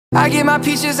I get my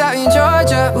peaches out in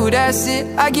Georgia, ooh that's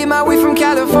it. I get my weed from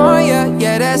California,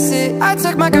 yeah that's it. I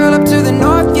took my girl up to the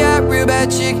north, yeah, real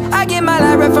bad chick. I get my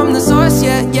light right from the source,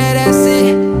 yeah, yeah that's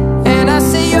it. And I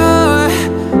say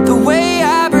you're the way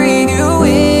I breathe you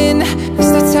in.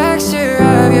 It's the texture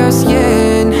of your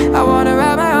skin. I wanna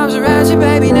wrap my arms around you,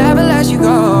 baby, never let you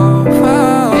go.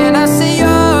 Whoa. And I say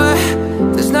you're,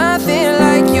 there's nothing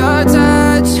like your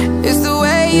touch. It's the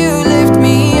way you lift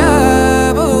me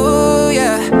up, ooh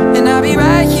yeah. And I'll be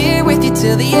right here with you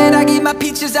till the end. I get my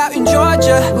peaches out in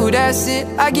Georgia, ooh that's it.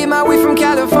 I get my weed from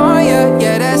California,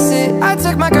 yeah that's it. I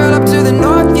took my girl up to the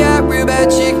north, yeah, real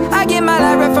bad chick. I get my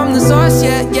light right from the source,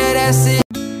 yeah, yeah that's it.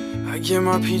 I get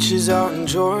my peaches out in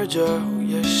Georgia, oh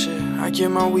yeah shit. I get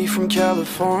my weed from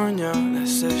California,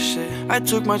 that's that shit. I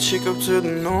took my chick up to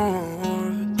the north.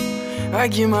 I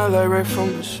get my light right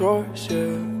from the source,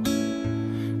 yeah.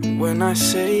 When I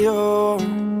say oh,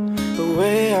 the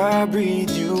way I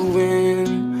breathe you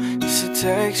in, it's the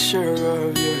texture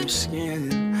of your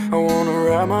skin. I wanna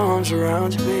wrap my arms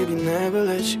around you, baby, never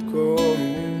let you go.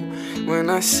 When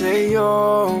I say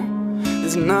oh,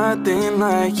 there's nothing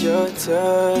like your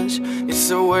touch. It's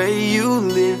the way you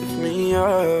lift me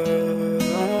up.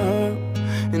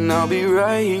 And I'll be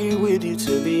right here with you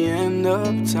till the end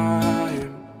of time.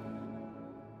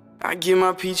 I get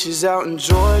my peaches out in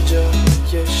Georgia,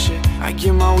 yeah shit. I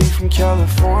get my weed from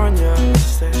California,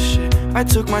 that's that shit. I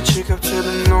took my chick up to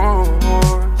the north.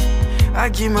 I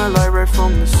get my light right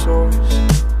from the source.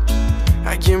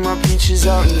 I get my peaches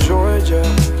out in Georgia,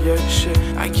 yeah shit.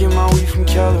 I get my weed from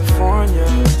California,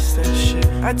 that's that shit.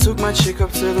 I took my chick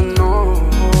up to the north.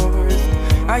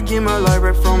 I get my light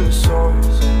right from the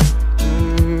source.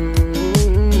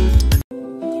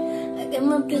 I get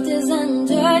my peaches out in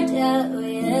Georgia, oh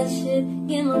yeah shit.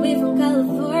 Get my weed from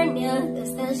California,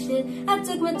 that's that shit. I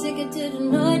took my ticket to the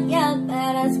north, yeah,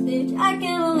 badass bitch. I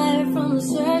get my light right from the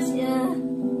source, yeah.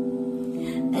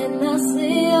 And I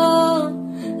see oh,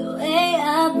 the way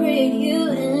I breathe you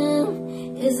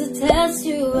in is the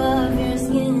texture of your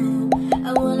skin.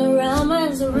 I wanna wrap my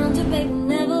arms around you, baby,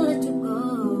 never let you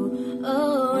go.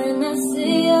 Oh, and I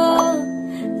see you,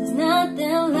 there's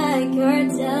nothing like your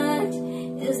touch.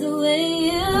 It's the way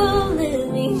you lift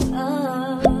me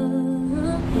up.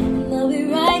 And I'll be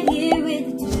right here with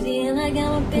you to the end. I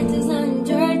got my bitches out in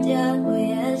Georgia, oh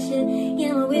yeah shit.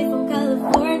 Get my way from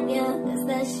California, that's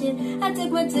that shit. I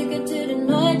took my ticket to the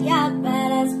north, yeah,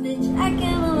 badass bitch. I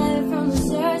get my light from the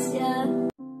source, yeah.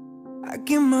 I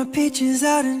get my peaches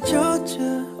out in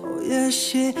Georgia, oh yeah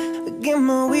shit. I get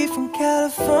my weed from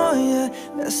California,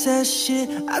 that's that shit.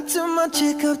 I took my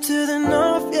chick up to the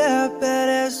north, yeah,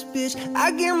 badass bitch.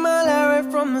 I get my light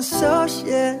right from the source,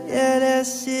 yeah, yeah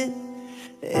that's it.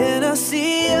 And I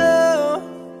see you,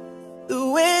 the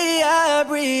way I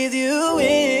breathe you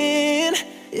in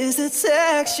is the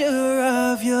texture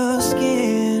of your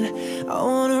skin. I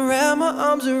wanna wrap my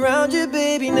arms around you,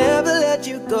 baby, never let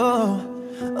you go.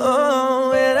 Oh,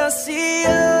 when I see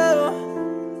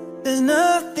you, there's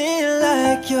nothing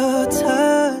like your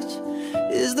touch.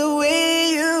 It's the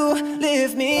way you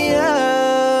lift me up.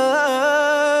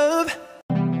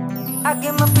 I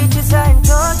get my peaches out in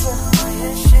Georgia, oh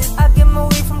yeah shit. I get my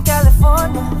weed from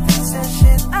California, that's that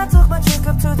shit. I took my chick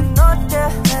up to the north, yeah,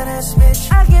 that's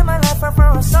bitch. I get my life right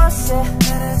from a source, yeah,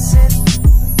 that's it.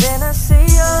 Then I see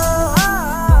you,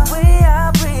 the way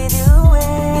I breathe you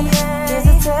in, is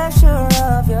the texture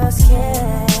of your skin.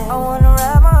 I wanna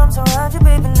wrap my arms around you,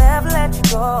 baby, never let you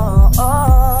go.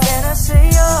 Oh, then I see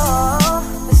you,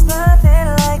 there's nothing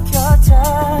like your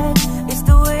touch. It's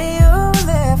the way you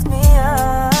lift me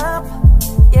up,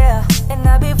 yeah. And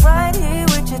I'll be right here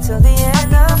with you till the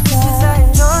end of time. I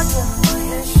in Georgia, oh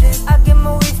yeah shit. I get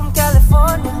my weed from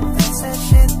California, that's that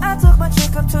shit. I took my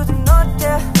chick up to the north,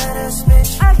 yeah, that's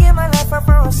bitch. I get my life right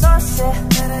from a source, yeah,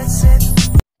 that's it.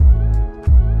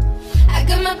 I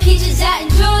got my peaches out in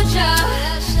Georgia,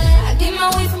 I get my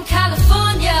weed from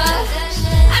California.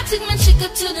 I took my chick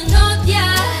up to the north,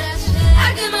 yeah.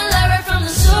 I get my light right from the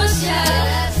source,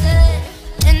 yeah.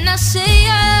 And I say,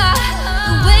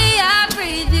 the way I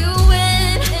breathe you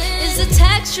in is the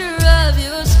texture of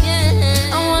your skin.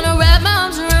 I wanna wrap my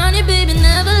arms around you, baby,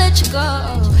 never let you go.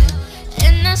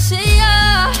 And I say,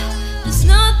 there's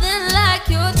nothing like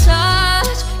your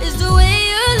touch. It's the way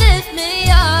you lift me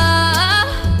up.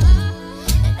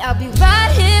 I'll be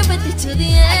right here with you till the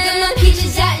end. I got my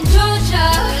peaches out in Georgia,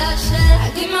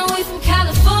 I get my weed from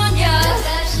California.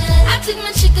 I took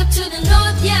my chick up to the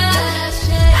north, yeah.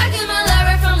 I get my light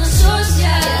right from the source,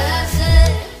 yeah.